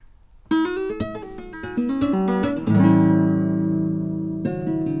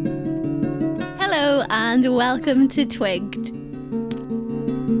and welcome to Twigged.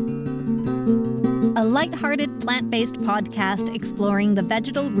 A light-hearted, plant-based podcast exploring the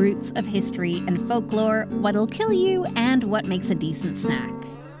vegetal roots of history and folklore, what'll kill you, and what makes a decent snack.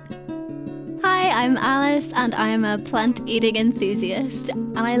 Hi, I'm Alice, and I'm a plant-eating enthusiast,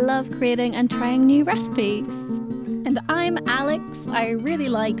 and I love creating and trying new recipes. And I'm Alex. I really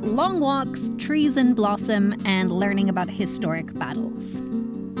like long walks, trees in blossom, and learning about historic battles.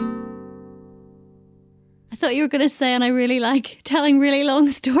 I thought you were going to say, and I really like telling really long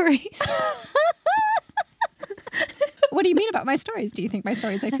stories. What do you mean about my stories? Do you think my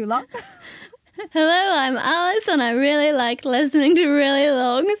stories are too long? Hello, I'm Alice, and I really like listening to really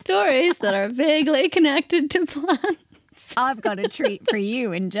long stories that are vaguely connected to plants. I've got a treat for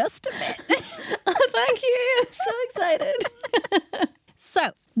you in just a bit. Oh, thank you. I'm so excited.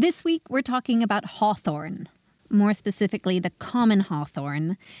 So, this week we're talking about hawthorn. More specifically, the common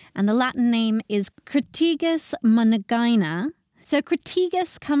hawthorn. And the Latin name is Crataegus monogyna. So,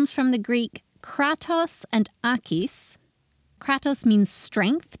 Crataegus comes from the Greek kratos and achis. Kratos means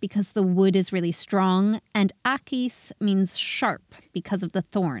strength because the wood is really strong, and achis means sharp because of the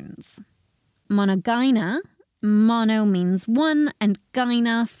thorns. Monogyna, mono means one, and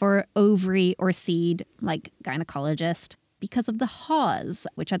gyna for ovary or seed, like gynecologist, because of the haws,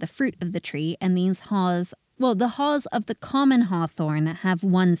 which are the fruit of the tree, and these haws, well, the haws of the common hawthorn have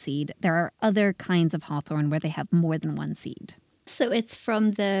one seed. There are other kinds of hawthorn where they have more than one seed. So it's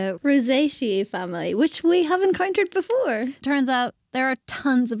from the Rosaceae family, which we have encountered before. Turns out there are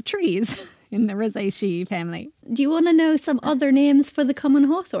tons of trees in the Rosaceae family. Do you want to know some other names for the common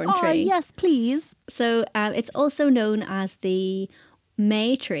hawthorn tree? Oh, yes, please. So it's also known as the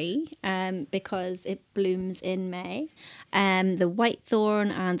May tree because it blooms in May. The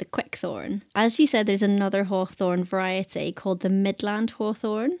whitethorn and the quickthorn. As you said, there's another hawthorn variety called the Midland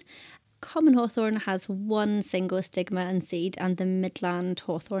hawthorn. Common hawthorn has one single stigma and seed, and the Midland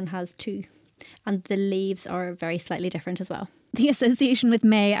hawthorn has two. And the leaves are very slightly different as well. The association with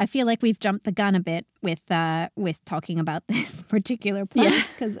May, I feel like we've jumped the gun a bit with talking about this particular plant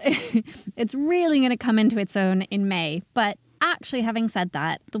because it's really going to come into its own in May. But actually, having said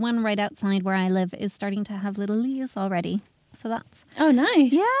that, the one right outside where I live is starting to have little leaves already. So that's... Oh,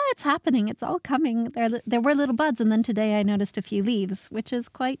 nice. Yeah, it's happening. It's all coming. There were little buds, and then today I noticed a few leaves, which is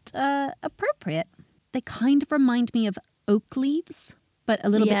quite appropriate. They kind of remind me of oak leaves, but a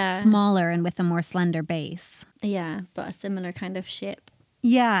little bit smaller and with a more slender base. Yeah, but a similar kind of shape.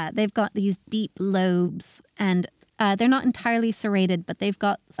 Yeah, they've got these deep lobes, and they're not entirely serrated, but they've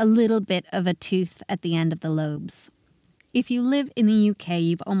got a little bit of a tooth at the end of the lobes. If you live in the UK,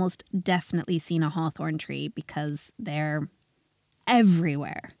 you've almost definitely seen a hawthorn tree because they're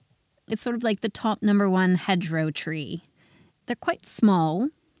everywhere. It's sort of like the top number one hedgerow tree. They're quite small.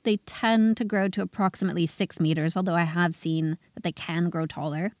 They tend to grow to approximately 6 meters, although I have seen that they can grow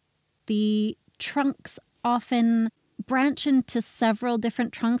taller. The trunks often branch into several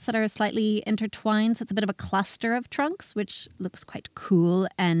different trunks that are slightly intertwined, so it's a bit of a cluster of trunks, which looks quite cool.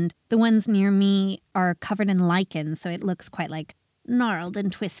 And the ones near me are covered in lichen, so it looks quite like gnarled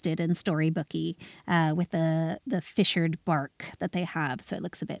and twisted and storybooky with the fissured bark that they have. So it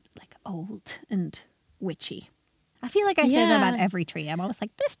looks a bit like old and witchy. I feel like I say that about every tree. I'm always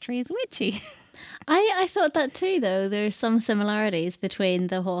like, this tree is witchy. I thought that too, though. There's some similarities between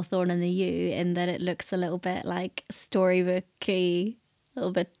the hawthorn and the yew in that it looks a little bit like storybooky, a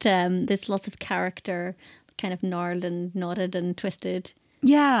little bit, there's lots of character, kind of gnarled and knotted and twisted.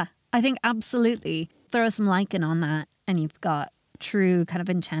 Yeah, I think absolutely. Throw some lichen on that and you've got true kind of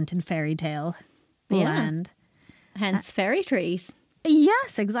enchanted fairy tale land. Hence fairy trees.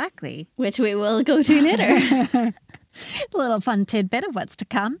 Yes, exactly. Which we will go to later. A little fun tidbit of what's to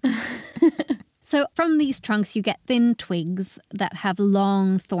come. So from these trunks, you get thin twigs that have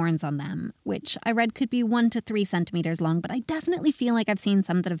long thorns on them, which I read could be 1 to 3 centimeters long, but I definitely feel like I've seen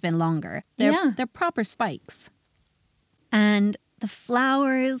some that have been longer. They're proper spikes. And the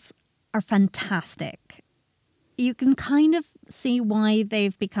flowers are fantastic. You can kind of see why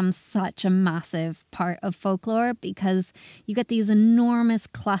they've become such a massive part of folklore, because you get these enormous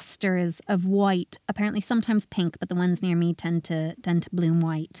clusters of white, apparently sometimes pink, but the ones near me tend to bloom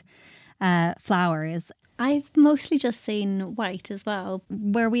white flowers. I've mostly just seen white as well.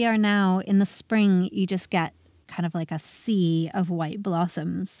 Where we are now in the spring, you just get kind of like a sea of white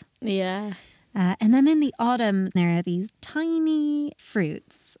blossoms. Yeah. And then in the autumn, there are these tiny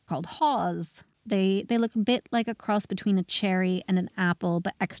fruits called haws. They look a bit like a cross between a cherry and an apple,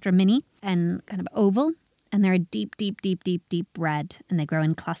 but extra mini and kind of oval. And they're a deep, deep, deep, deep, deep red, and they grow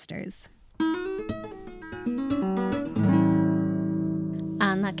in clusters.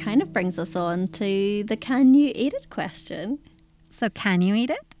 And And that kind of brings us on to the can you eat it question. So can you eat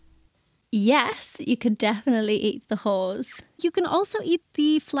it? Yes, you could definitely eat the haws. You can also eat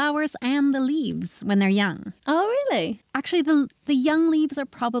the flowers and the leaves when they're young. Oh, really? Actually, the young leaves are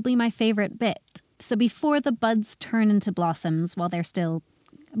probably my favorite bit. So before the buds turn into blossoms while they're still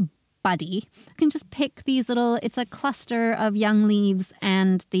buddy, you can just pick these it's a cluster of young leaves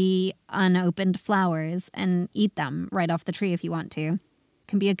and the unopened flowers and eat them right off the tree if you want to.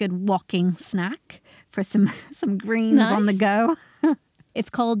 Can be a good walking snack for some greens on the go. It's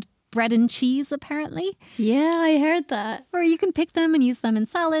called bread and cheese, apparently. Yeah, I heard that. Or you can pick them and use them in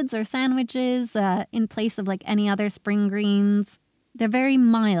salads or sandwiches in place of like any other spring greens. They're very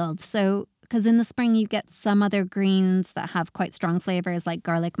mild, so because in the spring you get some other greens that have quite strong flavors like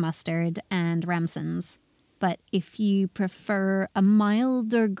garlic mustard and ramsons. But if you prefer a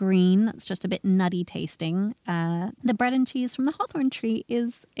milder green that's just a bit nutty tasting, the bread and cheese from the hawthorn tree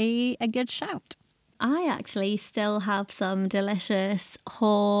is a good shout. I actually still have some delicious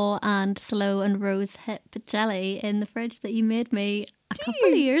haw and sloe and rose hip jelly in the fridge that you made me a couple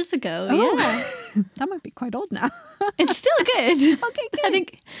of years ago. Oh. Yeah. That might be quite old now. It's still good. Okay,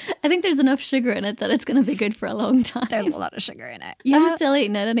 good. I think there's enough sugar in it that it's going to be good for a long time. There's a lot of sugar in it. I'm still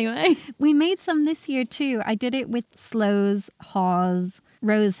eating it anyway. We made some this year too. I did it with sloes, haws,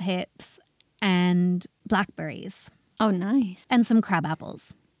 rose hips, and blackberries. Oh, nice. And some crab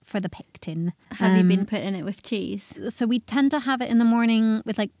apples for the pectin. Have you been putting it with cheese? So we tend to have it in the morning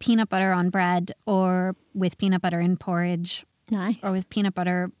with like peanut butter on bread or with peanut butter in porridge. Nice. Or with peanut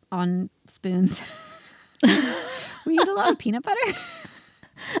butter on spoons. We eat a lot of peanut butter.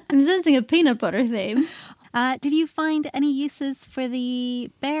 I'm sensing a peanut butter theme. Did you find any uses for the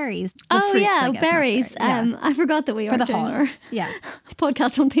berries? The fruits, yeah, I guess, berries. Yeah. I forgot that we For are the doing our haws. Yeah.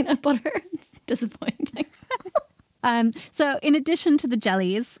 podcast on peanut butter. Disappointing. So in addition to the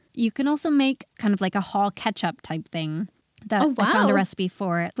jellies, you can also make kind of like a haw ketchup type thing that I found a recipe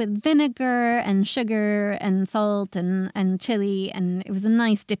for it with vinegar and sugar and salt and chili. And it was a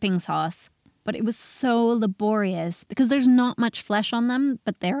nice dipping sauce. But it was so laborious because there's not much flesh on them,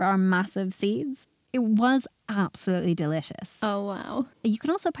 but there are massive seeds. It was absolutely delicious. Oh, wow. You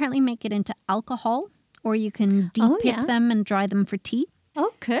can also apparently make it into alcohol, or you can de-pip them and dry them for tea.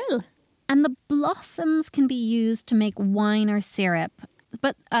 Oh, cool. And the blossoms can be used to make wine or syrup.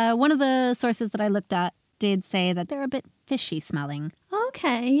 But one of the sources that I looked at did say that they're a bit fishy smelling.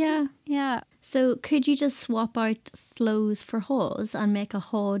 Okay, yeah. Yeah. So could you just swap out sloes for haws and make a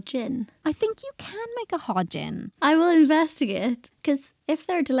haw gin? I think you can make a haw gin. I will investigate, because if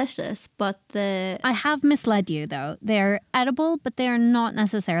they're delicious, but I have misled you, though. They're edible, but they're not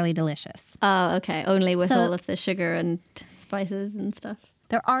necessarily delicious. Oh, okay. Only with all of the sugar and spices and stuff.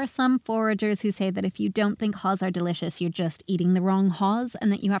 There are some foragers who say that if you don't think haws are delicious, you're just eating the wrong haws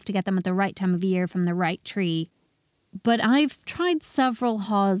and that you have to get them at the right time of year from the right tree. But I've tried several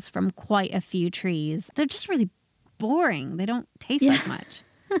haws from quite a few trees. They're just really boring. They don't taste like much.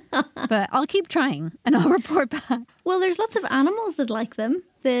 But I'll keep trying and I'll report back. Well, there's lots of animals that like them.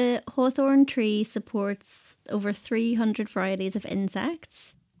 The hawthorn tree supports over 300 varieties of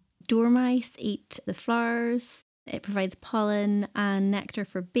insects. Dormice eat the flowers. It provides pollen and nectar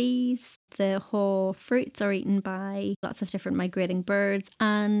for bees. The haw fruits are eaten by lots of different migrating birds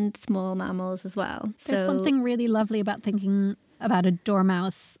and small mammals as well. There's something really lovely about thinking about a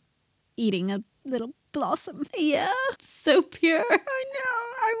dormouse eating a little blossom. Yeah, so pure. I know,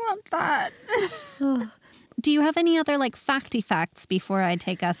 I want that. Do you have any other like facty facts before I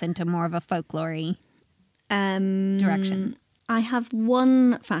take us into more of a folklory direction? I have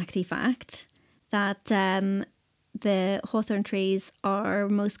one facty fact that the hawthorn trees are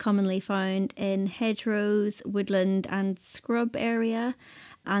most commonly found in hedgerows, woodland and scrub area,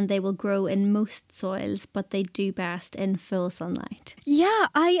 and they will grow in most soils, but they do best in full sunlight. Yeah,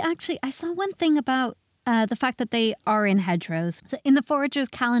 I saw one thing about the fact that they are in hedgerows. So in the Forager's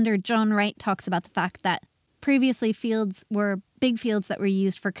Calendar, John Wright talks about the fact that previously fields were big fields that were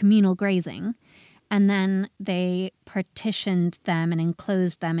used for communal grazing, and then they partitioned them and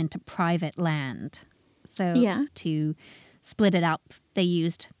enclosed them into private land. So to split it up, they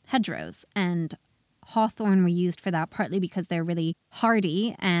used hedgerows, and hawthorn were used for that partly because they're really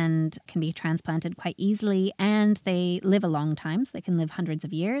hardy and can be transplanted quite easily, and they live a long time, so they can live hundreds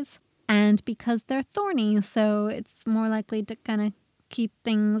of years, and because they're thorny, so it's more likely to kind of keep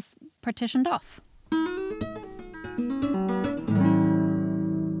things partitioned off.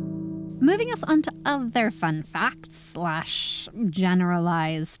 Moving us on to other fun facts /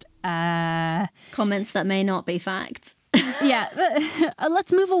 generalized comments that may not be facts. Yeah,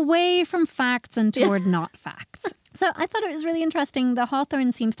 let's move away from facts and toward not facts. So I thought it was really interesting. The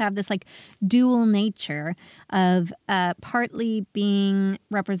hawthorn seems to have this like dual nature of partly being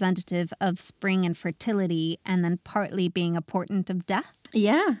representative of spring and fertility and then partly being a portent of death.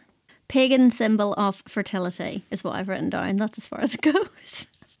 Yeah. Pagan symbol of fertility is what I've written down. That's as far as it goes.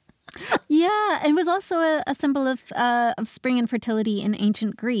 Yeah, it was also a symbol of spring and fertility in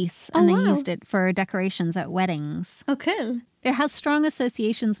ancient Greece, and they used it for decorations at weddings. Oh, cool. It has strong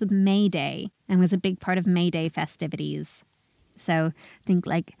associations with May Day and was a big part of May Day festivities. So I think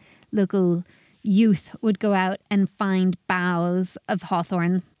like local youth would go out and find boughs of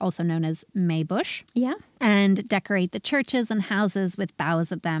hawthorn, also known as maybush, Yeah. and decorate the churches and houses with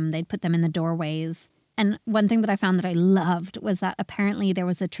boughs of them. They'd put them in the doorways. And one thing that I found that I loved was that apparently there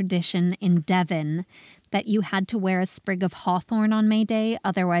was a tradition in Devon that you had to wear a sprig of hawthorn on May Day,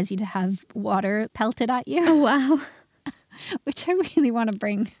 otherwise you'd have water pelted at you. Oh, wow. Which I really want to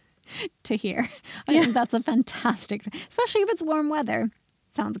bring to here. I think that's a fantastic, especially if it's warm weather.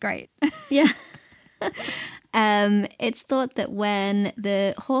 Sounds great. Yeah. It's thought that when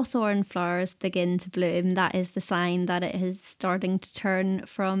the hawthorn flowers begin to bloom, that is the sign that it is starting to turn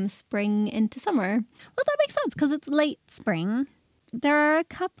from spring into summer. Well, that makes sense because it's late spring. There are a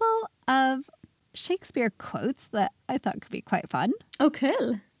couple of Shakespeare quotes that I thought could be quite fun. Oh,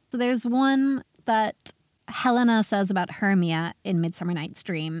 cool. So there's one that Helena says about Hermia in Midsummer Night's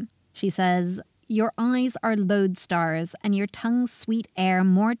Dream. She says, "Your eyes are lodestars, and your tongue's sweet air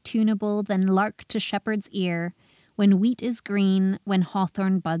more tunable than lark to shepherd's ear, when wheat is green, when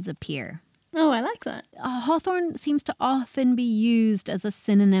hawthorn buds appear." Oh, I like that. Hawthorn seems to often be used as a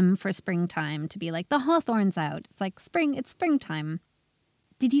synonym for springtime, to be like, the hawthorn's out. It's like spring, it's springtime.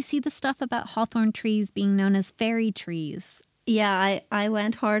 Did you see the stuff about hawthorn trees being known as fairy trees? Yeah, I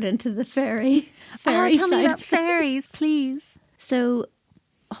went hard into the fairy Tell me side about of it. fairies, please. So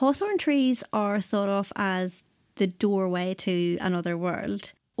hawthorn trees are thought of as the doorway to another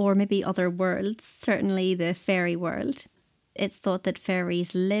world, or maybe other worlds, certainly the fairy world. It's thought that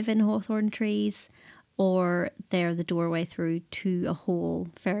fairies live in hawthorn trees, or they're the doorway through to a whole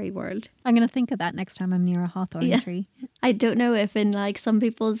fairy world. I'm going to think of that next time I'm near a hawthorn tree. I don't know if in like some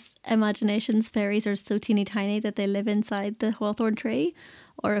people's imaginations fairies are so teeny tiny that they live inside the hawthorn tree,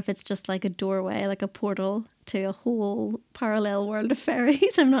 or if it's just like a doorway, like a portal to a whole parallel world of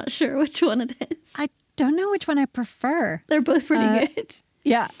fairies. I'm not sure which one it is. I don't know which one I prefer. They're both pretty good.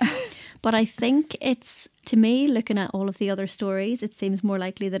 Yeah. But I think it's, to me, looking at all of the other stories, it seems more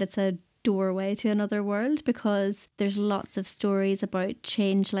likely that it's a doorway to another world, because there's lots of stories about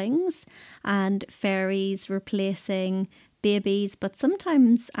changelings and fairies replacing babies, but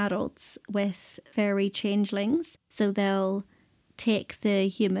sometimes adults, with fairy changelings. So they'll take the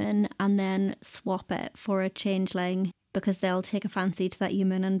human and then swap it for a changeling, because they'll take a fancy to that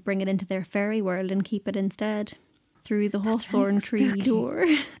human and bring it into their fairy world and keep it instead through the hawthorn tree door.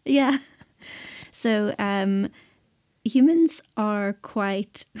 Yeah. So humans are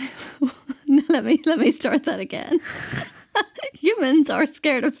quite let me start that again. Humans are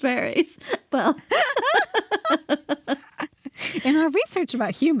scared of fairies. Well, In our research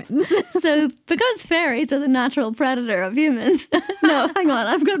about humans. so because fairies are the natural predator of humans. No, hang on,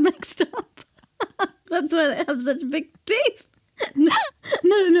 I've got mixed up. That's why they have such big teeth. No,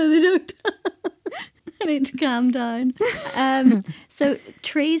 they don't. I need to calm down. So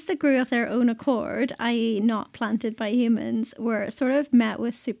trees that grew of their own accord, i.e. not planted by humans, were sort of met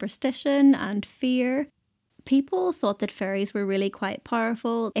with superstition and fear. People thought that fairies were really quite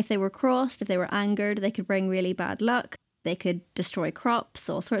powerful. If they were crossed, if they were angered, they could bring really bad luck. They could destroy crops,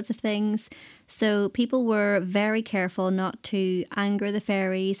 all sorts of things. So people were very careful not to anger the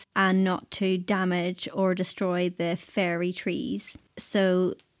fairies and not to damage or destroy the fairy trees.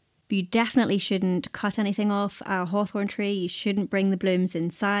 So you definitely shouldn't cut anything off a hawthorn tree. You shouldn't bring the blooms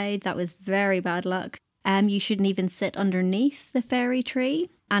inside. That was very bad luck. You shouldn't even sit underneath the fairy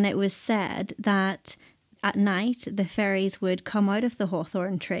tree. And it was said that at night the fairies would come out of the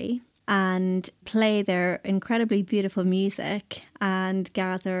hawthorn tree and play their incredibly beautiful music and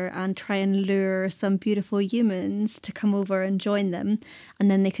gather and try and lure some beautiful humans to come over and join them.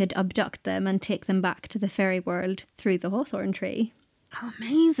 And then they could abduct them and take them back to the fairy world through the hawthorn tree. Oh,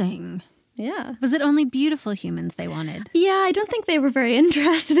 amazing. Yeah. Was it only beautiful humans they wanted? Yeah, I don't think they were very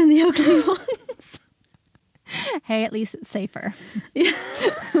interested in the ugly ones. Hey, at least it's safer. Yeah.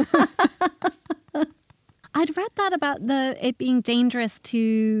 I'd read that about it being dangerous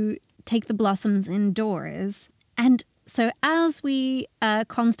to take the blossoms indoors. And so as we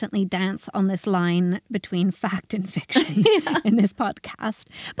constantly dance on this line between fact and fiction in this podcast,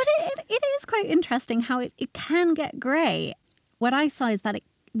 but it is quite interesting how it can get grey. What I saw is that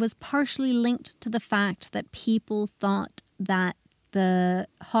was partially linked to the fact that people thought that the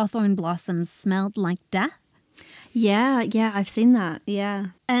hawthorn blossoms smelled like death. Yeah, I've seen that. Yeah.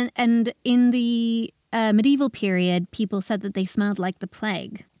 And in the medieval period, people said that they smelled like the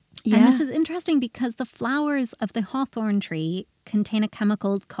plague. Yeah. And this is interesting because the flowers of the hawthorn tree contain a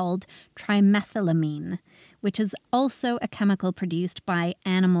chemical called trimethylamine, which is also a chemical produced by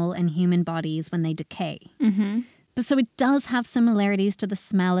animal and human bodies when they decay. Mm-hmm. But so it does have similarities to the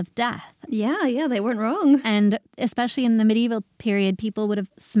smell of death. Yeah, they weren't wrong. And especially in the medieval period, people would have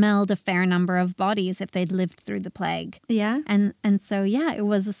smelled a fair number of bodies if they'd lived through the plague. Yeah. And so, yeah, it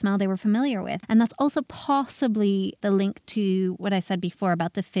was a smell they were familiar with. And that's also possibly the link to what I said before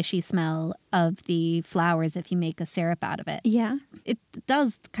about the fishy smell of the flowers if you make a syrup out of it. Yeah. It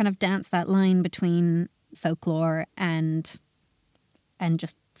does kind of dance that line between folklore and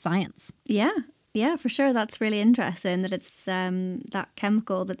just science. Yeah, for sure. That's really interesting that it's that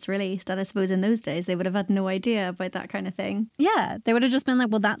chemical that's released. And I suppose in those days, they would have had no idea about that kind of thing. Yeah, they would have just been like,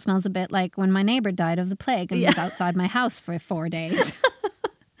 well, that smells a bit like when my neighbor died of the plague and was outside my house for 4 days.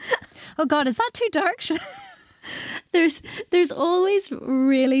 Oh, God, is that too dark? There's always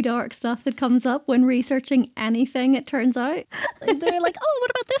really dark stuff that comes up when researching anything, it turns out. They're like, oh, what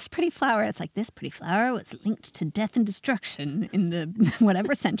about this pretty flower? It's like, this pretty flower was linked to death and destruction in the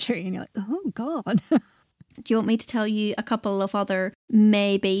whatever century. And you're like, oh, God. Do you want me to tell you a couple of other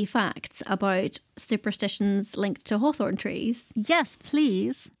maybe facts about superstitions linked to hawthorn trees? Yes,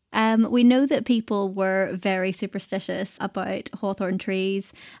 please. We know that people were very superstitious about hawthorn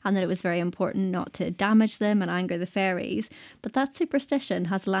trees and that it was very important not to damage them and anger the fairies. But that superstition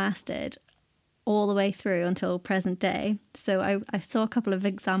has lasted all the way through until present day. So I saw a couple of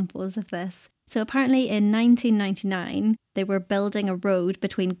examples of this. So apparently in 1999, they were building a road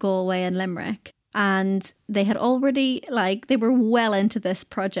between Galway and Limerick. And they had already, they were well into this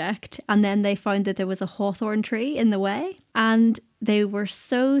project. And then they found that there was a hawthorn tree in the way. And they were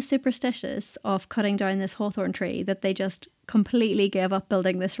so superstitious of cutting down this hawthorn tree that they just completely gave up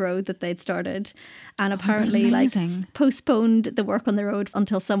building this road that they'd started. And apparently, postponed the work on the road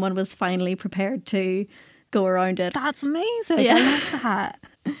until someone was finally prepared to go around it. That's amazing. Yeah. I love that.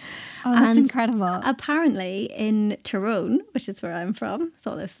 Oh, that's incredible. Apparently in Tyrone, which is where I'm from, I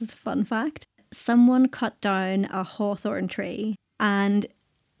thought this was a fun fact, someone cut down a hawthorn tree, and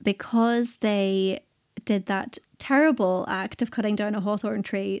because they did that terrible act of cutting down a hawthorn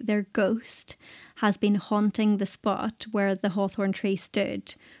tree, their ghost has been haunting the spot where the hawthorn tree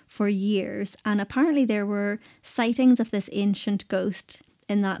stood for years. And apparently there were sightings of this ancient ghost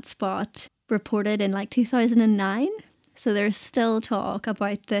in that spot reported in 2009. So there's still talk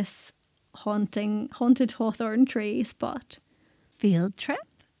about this haunted hawthorn tree spot. Field trip?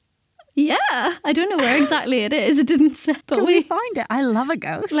 Yeah, I don't know where exactly it is. It didn't say, but Can we find it? I love a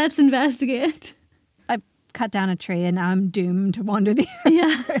ghost. Let's investigate. I cut down a tree and now I'm doomed to wander the earth.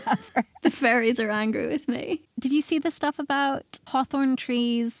 Yeah, forever. The fairies are angry with me. Did you see the stuff about hawthorn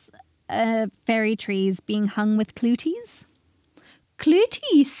trees, fairy trees being hung with cluties?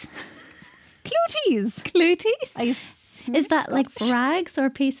 Cluties. Cluties? Is that like rags or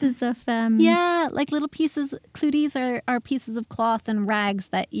pieces of... Yeah, like little pieces. Cluties are pieces of cloth and rags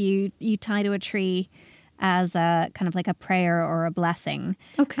that you tie to a tree as a kind of like a prayer or a blessing.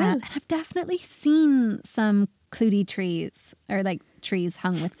 Okay. And I've definitely seen some clutie trees or trees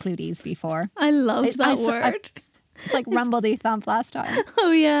hung with cluties before. I love that word. It's like Rumbledy Thump last time.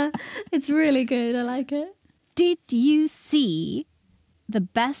 Oh yeah, it's really good. I like it. Did you see the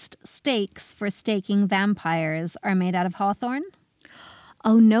best stakes for staking vampires are made out of hawthorn?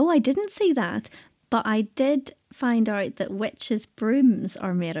 Oh no, I didn't see that. But I did find out that witches' brooms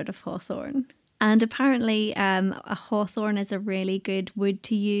are made out of hawthorn. And apparently a hawthorn is a really good wood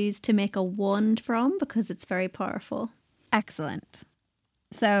to use to make a wand from because it's very powerful. Excellent.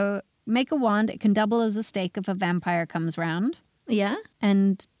 So make a wand. It can double as a stake if a vampire comes round. Yeah.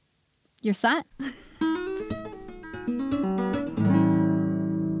 And you're set.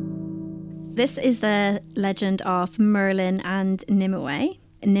 This is a legend of Merlin and Nimue.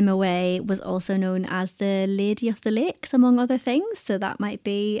 Nimue was also known as the Lady of the Lakes, among other things, so that might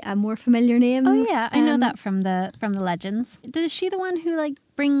be a more familiar name. Oh yeah, I know that from the legends. Is she the one who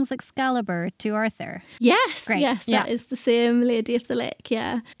brings Excalibur to Arthur? Yes, great. Yes, yeah. That is the same Lady of the Lake.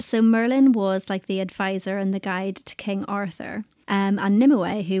 Yeah. So Merlin was the advisor and the guide to King Arthur. And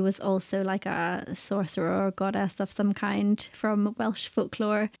Nimue, who was also a sorcerer or goddess of some kind from Welsh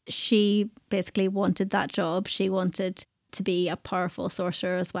folklore, she basically wanted that job. She wanted to be a powerful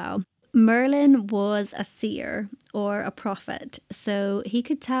sorcerer as well. Merlin was a seer or a prophet, so he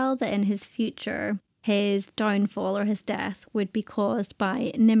could tell that in his future his downfall or his death would be caused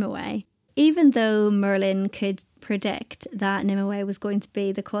by Nimue. Even though Merlin could predict that Nimue was going to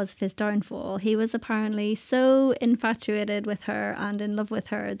be the cause of his downfall, he was apparently so infatuated with her and in love with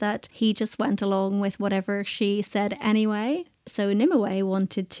her that he just went along with whatever she said anyway. So Nimue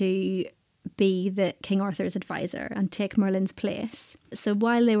wanted to be the King Arthur's advisor and take Merlin's place. So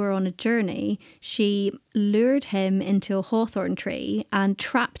while they were on a journey, she lured him into a hawthorn tree and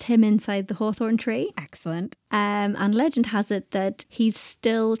trapped him inside the hawthorn tree. Excellent. And legend has it that he's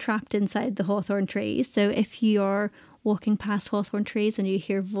still trapped inside the hawthorn tree. So if you're walking past hawthorn trees and you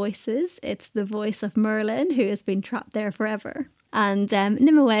hear voices, it's the voice of Merlin who has been trapped there forever. And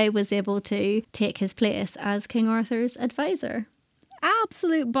Nimue was able to take his place as King Arthur's advisor.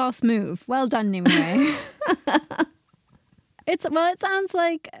 Absolute boss move. Well done, Nimue. It sounds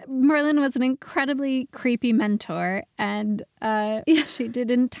like Merlin was an incredibly creepy mentor, and she did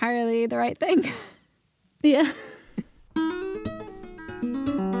entirely the right thing. Yeah.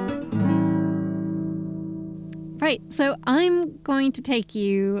 Right, so I'm going to take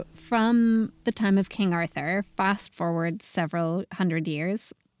you from the time of King Arthur, fast forward several hundred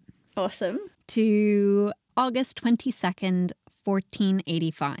years. Awesome. To August 22nd,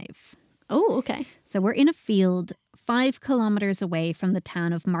 1485. Oh, okay. So we're in a field 5 kilometers away from the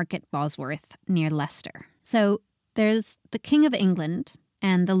town of Market Bosworth near Leicester. So there's the King of England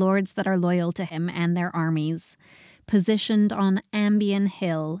and the lords that are loyal to him and their armies positioned on Ambion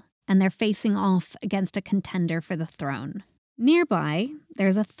Hill, and they're facing off against a contender for the throne. Nearby,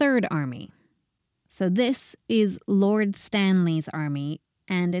 there's a third army. So this is Lord Stanley's army,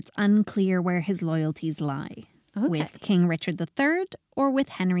 and it's unclear where his loyalties lie. Okay. With King Richard III or with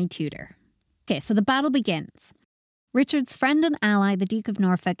Henry Tudor. Okay, so the battle begins. Richard's friend and ally, the Duke of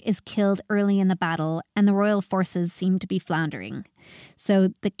Norfolk, is killed early in the battle, and the royal forces seem to be floundering.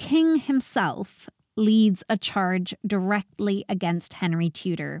 So the king himself leads a charge directly against Henry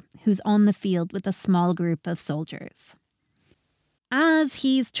Tudor, who's on the field with a small group of soldiers. As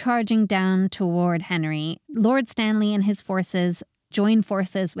he's charging down toward Henry, Lord Stanley and his forces join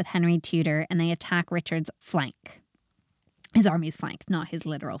forces with Henry Tudor, and they attack Richard's flank. His army's flank, not his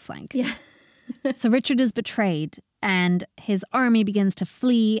literal flank. Yeah. So Richard is betrayed, and his army begins to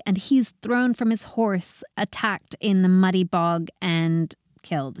flee, and he's thrown from his horse, attacked in the muddy bog, and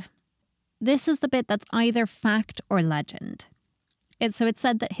killed. This is the bit that's either fact or legend. It's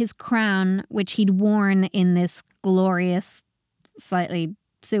said that his crown, which he'd worn in this glorious, slightly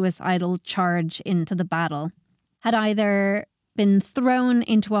suicidal charge into the battle, had either been thrown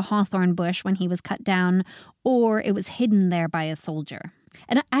into a hawthorn bush when he was cut down, or it was hidden there by a soldier.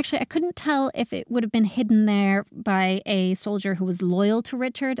 And actually, I couldn't tell if it would have been hidden there by a soldier who was loyal to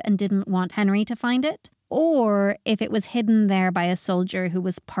Richard and didn't want Henry to find it, or if it was hidden there by a soldier who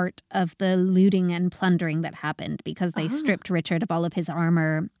was part of the looting and plundering that happened because they stripped Richard of all of his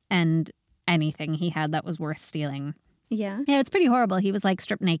armor and anything he had that was worth stealing. Yeah. Yeah, it's pretty horrible. He was like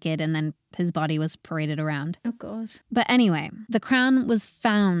stripped naked and then his body was paraded around. Oh, God. But anyway, the crown was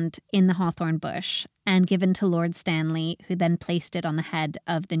found in the hawthorn bush and given to Lord Stanley, who then placed it on the head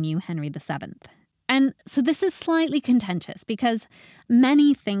of the new Henry VII. And so this is slightly contentious because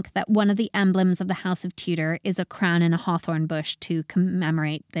many think that one of the emblems of the House of Tudor is a crown in a hawthorn bush to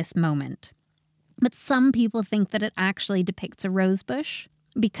commemorate this moment. But some people think that it actually depicts a rose bush.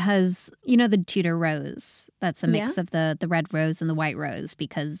 Because, you know, the Tudor rose, that's a mix of the red rose and the white rose,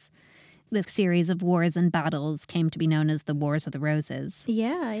 because the series of wars and battles came to be known as the Wars of the Roses.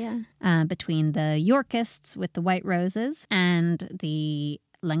 Yeah, yeah. Between the Yorkists with the white roses and the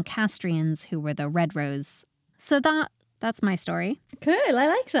Lancastrians who were the red rose. So that's my story. Cool, I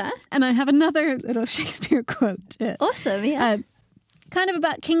like that. And I have another little Shakespeare quote. Awesome, yeah. Kind of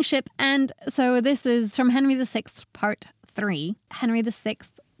about kingship. And so this is from Henry VI, part 3. Henry VI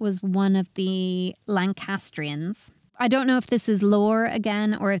was one of the Lancastrians. I don't know if this is lore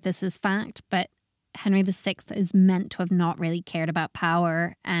again or if this is fact, but Henry VI is meant to have not really cared about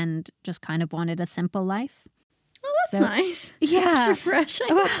power and just kind of wanted a simple life. Oh, that's nice. Yeah. That's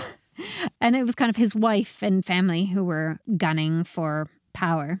refreshing. And it was kind of his wife and family who were gunning for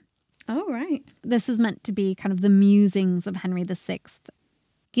power. Oh, right. This is meant to be kind of the musings of Henry VI.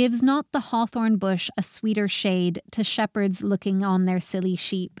 Gives not the hawthorn bush a sweeter shade to shepherds looking on their silly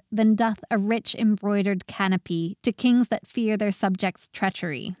sheep than doth a rich embroidered canopy to kings that fear their subjects'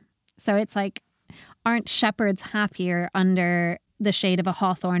 treachery. So it's like, aren't shepherds happier under the shade of a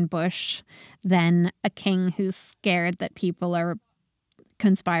hawthorn bush than a king who's scared that people are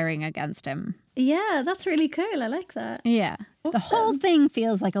conspiring against him? Yeah, that's really cool. I like that. Yeah. Awesome. The whole thing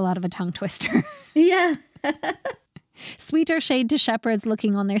feels like a lot of a tongue twister. Yeah. Sweeter shade to shepherds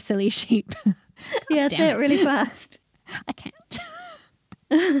looking on their silly sheep. Yeah, say it really fast. I can't.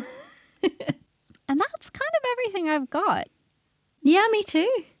 And that's kind of everything I've got. Yeah, me too.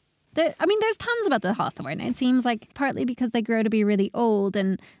 There's tons about the hawthorn. It seems like partly because they grow to be really old.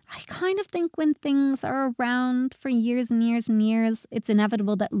 And I kind of think when things are around for years and years and years, it's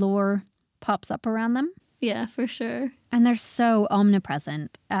inevitable that lore pops up around them. Yeah, for sure. And they're so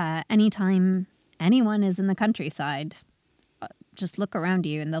omnipresent. Anytime anyone is in the countryside, just look around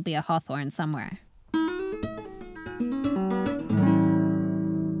you and there'll be a hawthorn somewhere.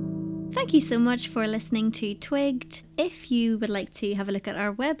 Thank you so much for listening to Twigged. If you would like to have a look at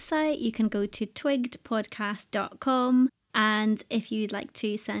our website, you can go to twiggedpodcast.com. And if you'd like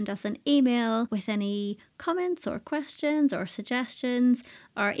to send us an email with any comments or questions or suggestions,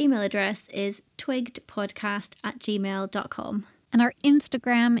 our email address is twiggedpodcast@gmail.com. And our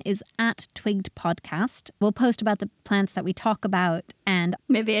Instagram is @twiggedpodcast. We'll post about the plants that we talk about and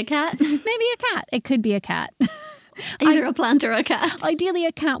maybe a cat. Maybe a cat. It could be a cat. Either a plant or a cat. Ideally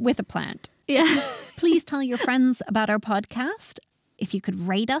a cat with a plant. Yeah. Please tell your friends about our podcast. If you could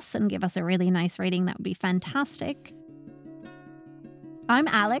rate us and give us a really nice rating, that would be fantastic. I'm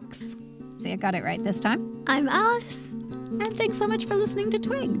Alex. See, I got it right this time. I'm Alice. And thanks so much for listening to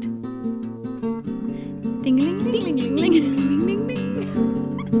Twigged. Ding, ding, ding, ding, ding, ding, ding, ding, ding.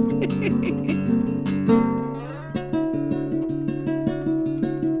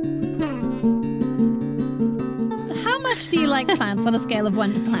 How much do you like plants on a scale of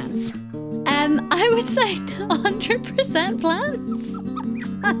 1 to plants? I would say 100% plants.